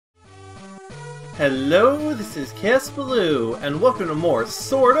Hello, this is Kaosubaloo, and welcome to more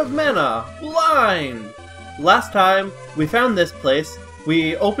Sword of Mana Blind! Last time, we found this place,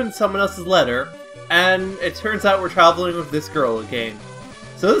 we opened someone else's letter, and it turns out we're traveling with this girl again.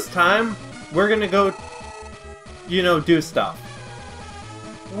 So this time, we're gonna go, do stuff.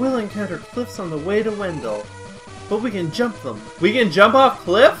 We'll encounter cliffs on the way to Wendell, but we can jump them. We can jump off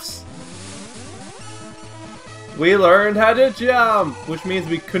cliffs?! We learned how to jump! Which means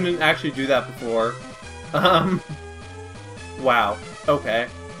we couldn't actually do that before. Wow. Okay.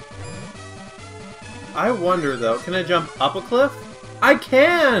 I wonder though, can I jump up a cliff? I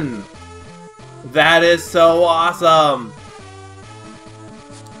can! That is so awesome!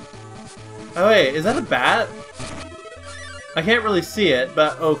 Oh wait, is that a bat? I can't really see it,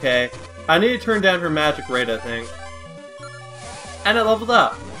 but okay. I need to turn down her magic rate, I think. And it leveled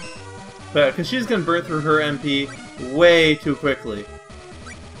up! But, because she's gonna burn through her MP way too quickly.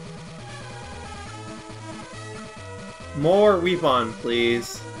 More Weepon,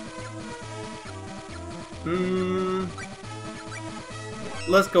 please.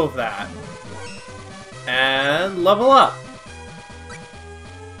 Let's go with that. And level up!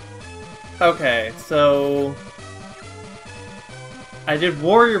 Okay, so... I did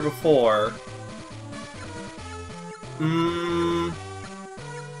Warrior before.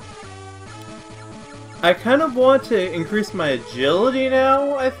 I kind of want to increase my agility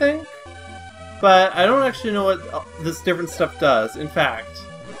now, I think. But I don't actually know what this different stuff does. In fact...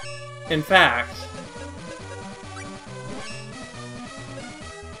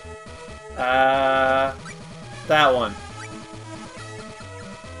 that one.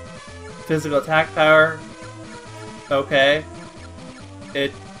 Physical attack power. Okay.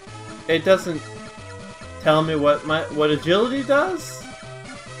 It doesn't tell me what agility does?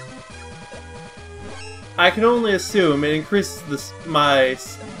 I can only assume it increases my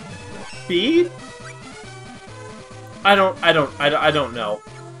speed? I don't know.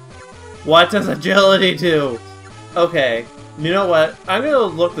 What does agility do? Okay, you know what? I'm gonna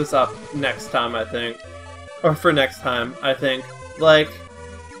look this up next time, I think. Or for next time, I think. Like,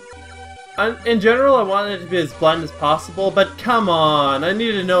 in general, I want it to be as blind as possible, but come on! I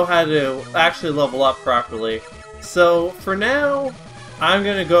need to know how to actually level up properly. So, for now, I'm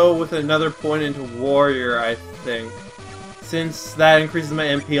gonna go with another point into Warrior, I think. Since that increases my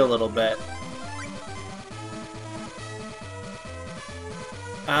MP a little bit.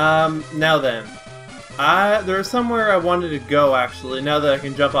 Now then. There's somewhere I wanted to go, actually, now that I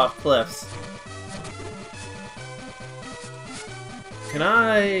can jump off cliffs. Can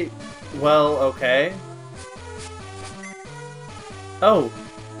I... Well, okay. Oh.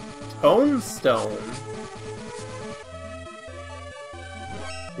 Tombstone.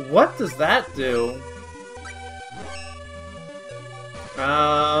 What does that do?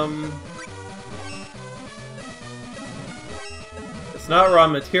 It's not raw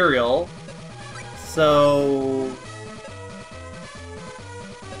material, so...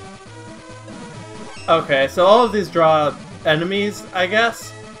 Okay, so all of these draw enemies, I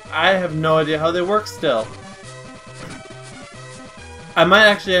guess? I have no idea how they work still. I might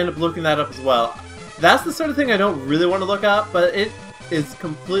actually end up looking that up as well. That's the sort of thing I don't really want to look up, but it is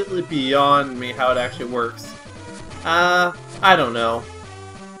completely beyond me how it actually works. I don't know.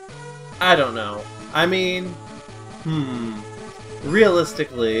 I mean,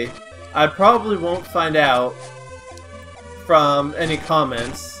 realistically, I probably won't find out from any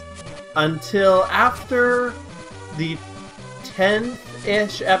comments until after the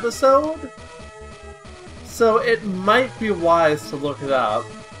 10th-ish episode, so it might be wise to look it up.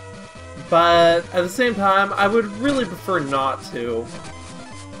 But at the same time, I would really prefer not to.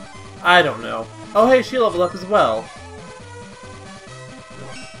 I don't know. Oh hey, she leveled up as well.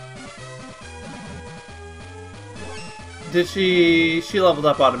 Did she leveled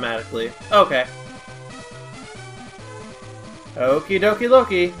up automatically. Okay. Okie dokie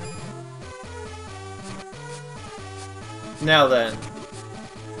Loki. Now then.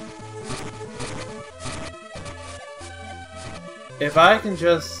 If I can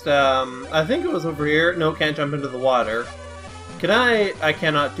just, I think it was over here. No, can't jump into the water. Can I? I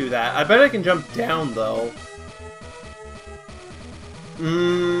cannot do that. I bet I can jump down, though.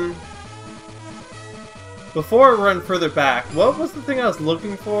 Before I run further back, what was the thing I was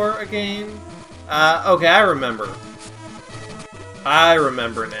looking for again? Okay, I remember. I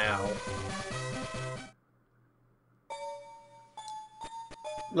remember now.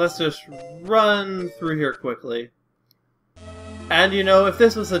 Let's just run through here quickly. And if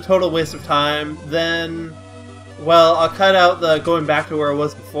this was a total waste of time, then... Well, I'll cut out the going back to where I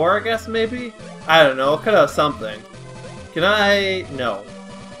was before, I guess, maybe? I don't know, I'll cut out something. Can I... No.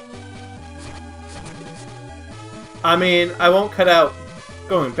 I mean, I won't cut out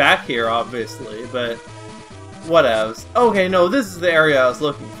going back here, obviously, but whatevs. Okay, no, this is the area I was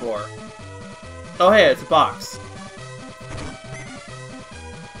looking for. Oh, hey, it's a box.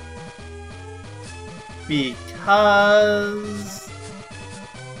 Because...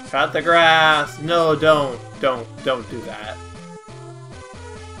 Cut the grass! No, don't do that.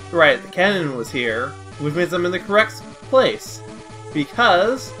 Right, the cannon was here, which means I'm in the correct place.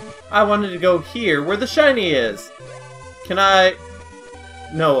 Because I wanted to go here where the shiny is. Can I...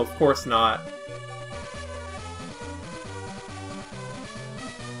 No, of course not.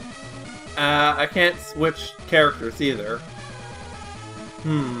 I can't switch characters either.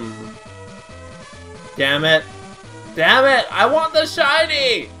 Damn it. Damn it! I want the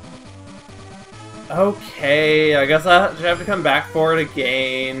shiny! Okay, I guess I have to come back for it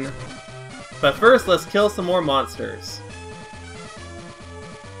again. But first, let's kill some more monsters.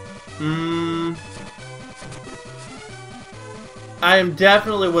 I am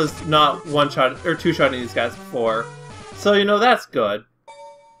definitely was not one-shot or two-shotting these guys before. So, you know, that's good.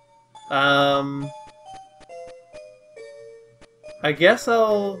 I guess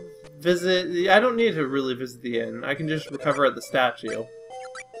I'll visit... I don't need to really visit the inn. I can just recover at the statue.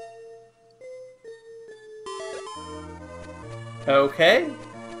 Okay.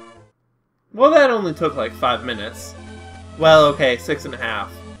 Well, that only took like 5 minutes. Well, okay, 6.5.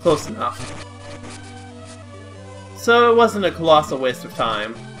 Close enough. So it wasn't a colossal waste of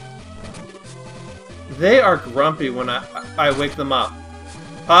time. They are grumpy when I wake them up.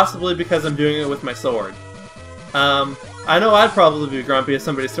 Possibly because I'm doing it with my sword. I know I'd probably be grumpy if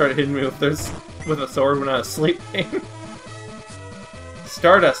somebody started hitting me with a sword when I was sleeping.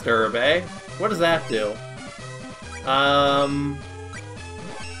 Stardust herb, eh? What does that do?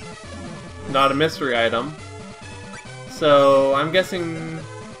 Not a mystery item. So, I'm guessing...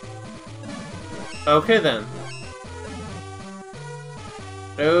 Okay then.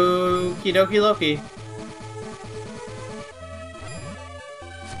 Okie dokie Loki.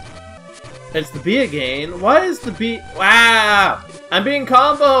 It's the bee again? Why is the bee... Wow! I'm being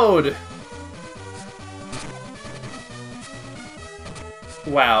comboed!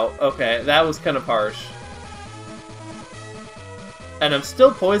 Wow, okay, that was kind of harsh. And I'm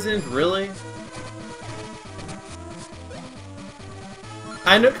still poisoned, really?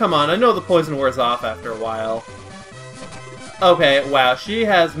 I know, come on, I know the poison wears off after a while. Okay, wow, she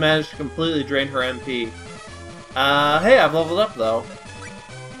has managed to completely drain her MP. Hey, I've leveled up, though.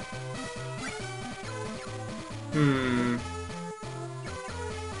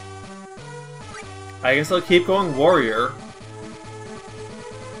 I guess I'll keep going warrior.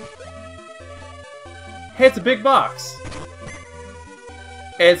 Hey, it's a big box!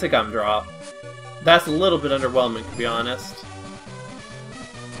 It's a gumdrop. That's a little bit underwhelming, to be honest.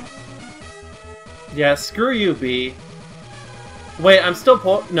 Yeah, screw you, bee. Wait, I'm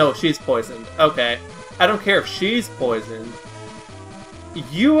still no, she's poisoned. Okay. I don't care if she's poisoned.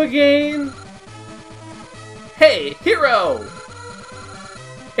 You again? Hey, hero!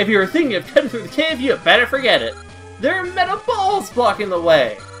 If you were thinking of cutting through the cave, you better forget it. There are metal balls blocking the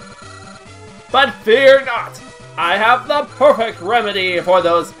way. But fear not! I have the perfect remedy for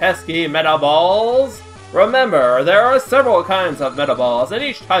those pesky metal balls. Remember, there are several kinds of metal balls, and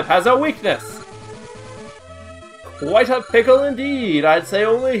each type has a weakness. Quite a pickle indeed. I'd say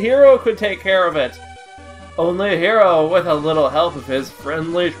only Hero could take care of it. Only Hero with a little help of his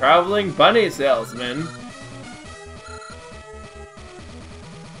friendly traveling bunny salesman.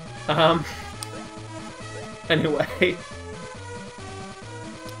 Anyway.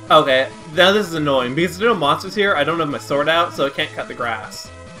 Okay, now this is annoying. Because there are no monsters here, I don't have my sword out, so I can't cut the grass.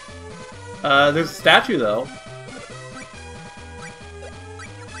 There's a statue, though.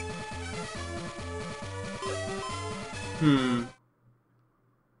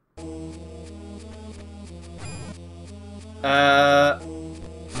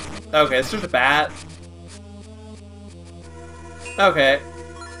 Okay, it's just a bat. Okay.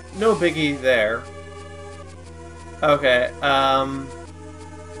 No biggie there. Okay,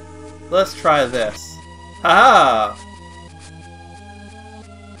 let's try this. Haha!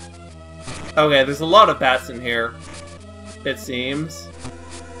 Okay, there's a lot of bats in here, it seems.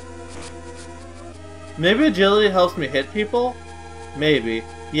 Maybe agility helps me hit people? Maybe.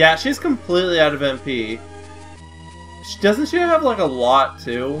 Yeah, she's completely out of MP. Doesn't she have, like, a lot,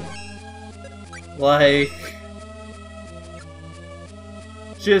 too? Like...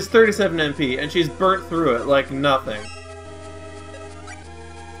 She has 37 MP, and she's burnt through it like nothing.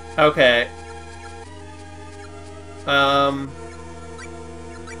 Okay.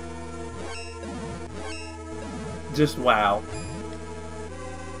 Just wow.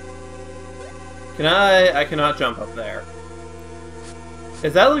 Can I cannot jump up there.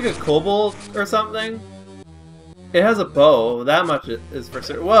 Is that like a kobold or something? It has a bow. That much is for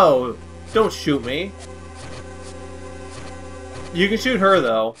certain. Whoa! Don't shoot me. You can shoot her,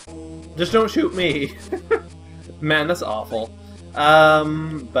 though. Just don't shoot me. Man, that's awful.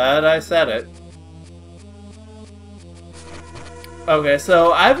 But I said it. Okay,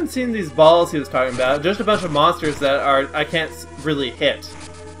 so I haven't seen these balls he was talking about. Just a bunch of monsters that I can't really hit.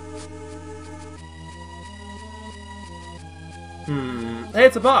 Hey,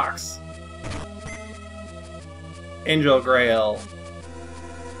 it's a box! Angel Grail.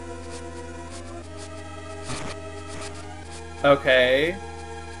 Okay.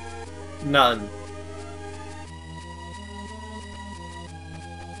 None.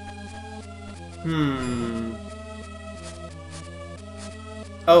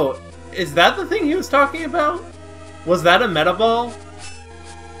 Oh, is that the thing he was talking about? Was that a meta ball?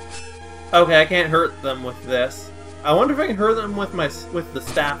 Okay, I can't hurt them with this. I wonder if I can hurt them with the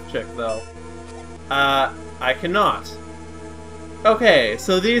staff chick, though. I cannot. Okay,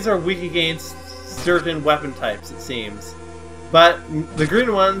 so these are weak against certain weapon types, it seems. But the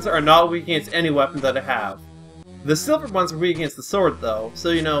green ones are not weak against any weapon that I have. The silver ones are weak against the sword, though, so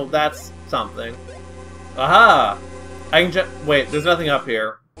you know, that's something. Aha! I can wait, there's nothing up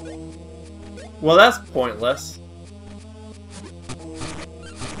here. Well, that's pointless.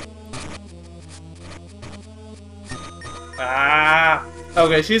 Ah!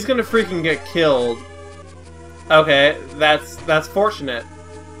 Okay, she's gonna freaking get killed. Okay, that's fortunate.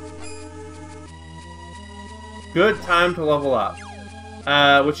 Good time to level up.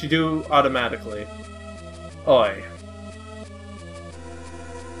 Which you do automatically. Oi.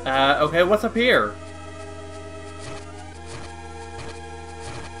 Okay, what's up here?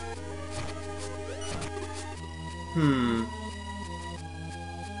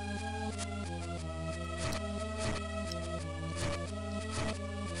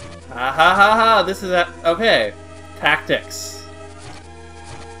 Ah ha ha ha, this is okay. Tactics.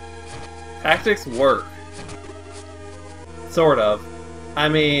 Tactics work. Sort of. I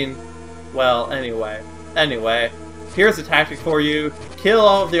mean, well, anyway. Anyway, here's a tactic for you. Kill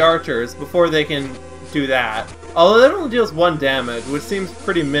all of the archers before they can do that. Although that only deals 1 damage, which seems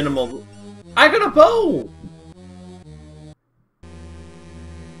pretty minimal. I got a bow!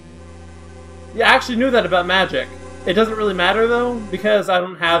 Yeah, I actually knew that about magic. It doesn't really matter, though, because I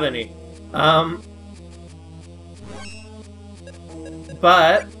don't have any.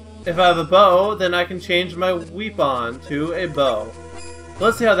 But if I have a bow, then I can change my weapon to a bow.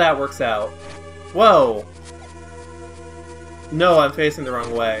 Let's see how that works out. Whoa! No, I'm facing the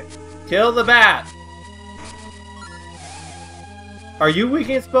wrong way. Kill the bat! Are you weak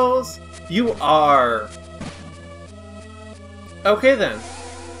against bows? You are! Okay then.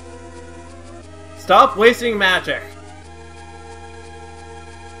 Stop wasting magic!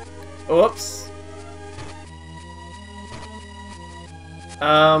 Oops.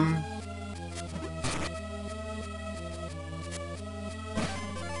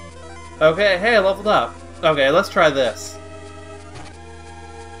 Okay, hey, I leveled up. Okay, let's try this.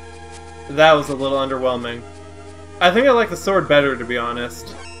 That was a little underwhelming. I think I like the sword better, to be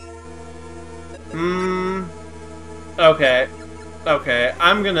honest. Okay. Okay,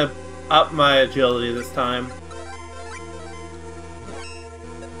 I'm gonna up my agility this time.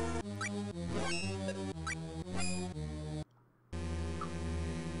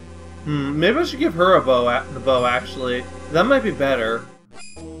 Maybe I should give her a bow, the bow, actually. That might be better.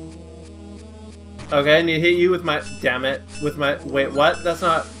 Okay, I need to hit you with my... Damn it. With my... Wait, what? That's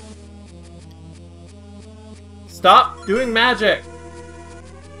not... Stop doing magic!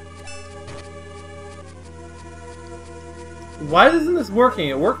 Why isn't this working?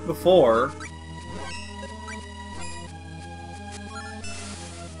 It worked before.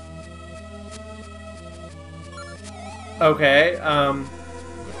 Okay,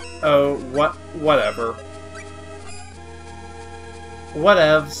 oh, whatever.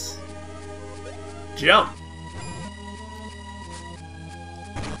 Whatevs. Jump!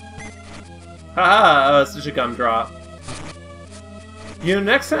 Haha, oh, it's just a gumdrop. You know,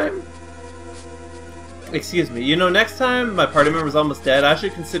 next time... Excuse me, you know, next time my party member's almost dead, I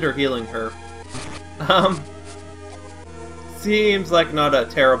should consider healing her. Seems like not a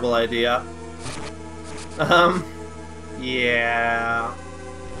terrible idea. Yeah.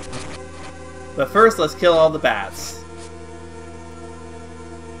 But first, let's kill all the bats.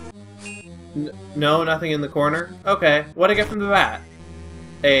 No, nothing in the corner? Okay, what'd I get from the bat?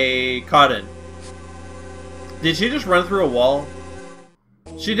 A cotton. Did she just run through a wall?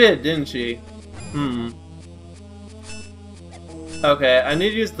 She did, didn't she? Okay, I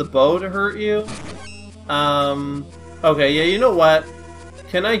need to use the bow to hurt you. Okay, yeah, you know what?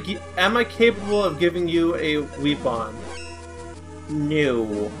 Am I capable of giving you a weapon?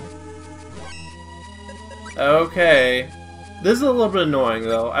 No. Okay. This is a little bit annoying,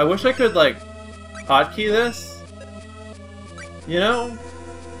 though. I wish I could, like, hotkey this. You know?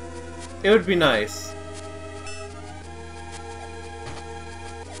 It would be nice.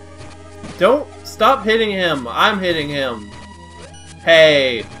 Don't stop hitting him! I'm hitting him!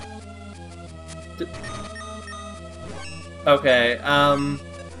 Hey! Okay,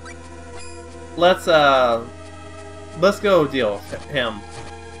 let's go deal with him.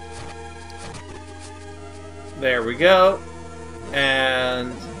 There we go.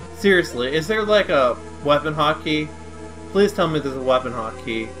 And seriously, is there like a weapon hotkey? Please tell me there's a weapon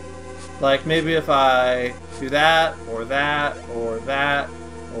hotkey. Like maybe if I do that, or that, or that,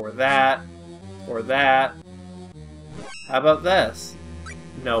 or that, or that. How about this?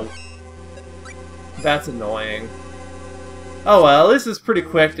 No. That's annoying. Oh well, this is pretty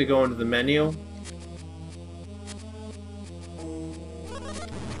quick to go into the menu.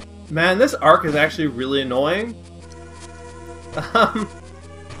 Man, this arc is actually really annoying.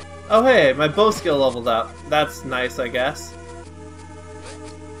 Oh hey, my bow skill leveled up. That's nice, I guess.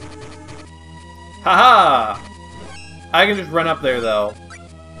 Haha! I can just run up there, though.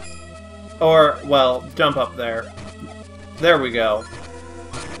 Or, well, jump up there. There we go.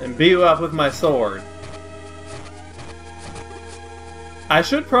 And beat you up with my sword. I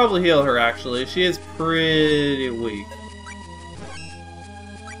should probably heal her, actually. She is pretty weak.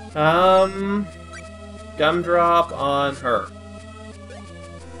 Gumdrop on her.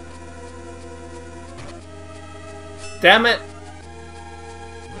 Damn it!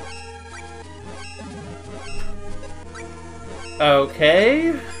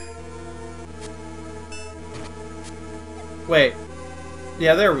 Okay. Wait.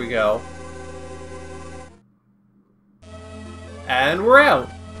 Yeah, there we go. And we're out.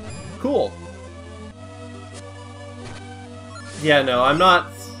 Cool. Yeah, no, I'm not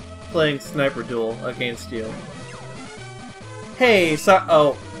playing Sniper Duel against you. Hey,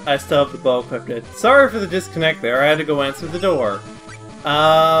 oh, I still have the bow equipped. Sorry for the disconnect there, I had to go answer the door.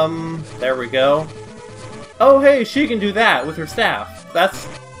 There we go. Oh, hey, she can do that with her staff. That's...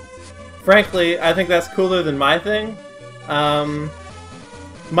 Frankly, I think that's cooler than my thing.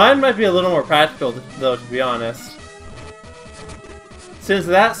 Mine might be a little more practical, though, to be honest. Since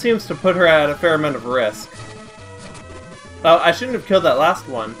that seems to put her at a fair amount of risk. Oh, I shouldn't have killed that last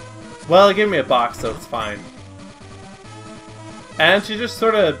one. Well, it gave me a box, so it's fine. And she just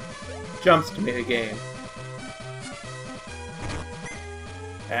sort of jumps to me again.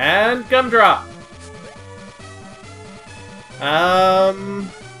 And gumdrop!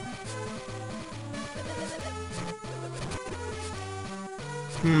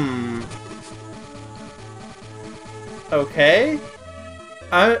 Okay.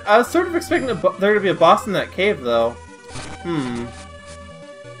 I was sort of expecting there to be a boss in that cave, though.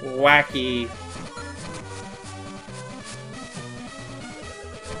 Wacky.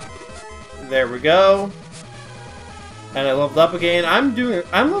 There we go. And I leveled up again. I'm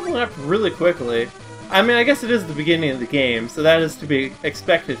leveling up really quickly. I mean, I guess it is the beginning of the game, so that is to be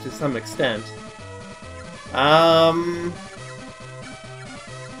expected to some extent.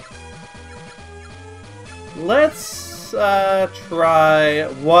 Let's try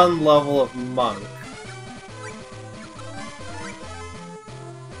one level of Monk.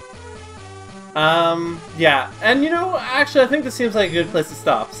 Yeah, and you know, actually I think this seems like a good place to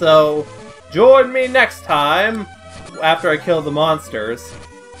stop, so join me next time, after I kill the monsters,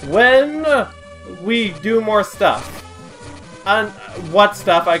 when we do more stuff. And what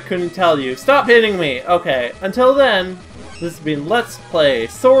stuff, I couldn't tell you. Stop hitting me! Okay, until then, this has been Let's Play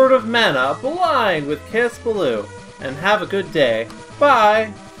Sword of Mana Blind with Kaosubaloo, and have a good day.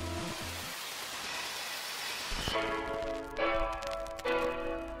 Bye!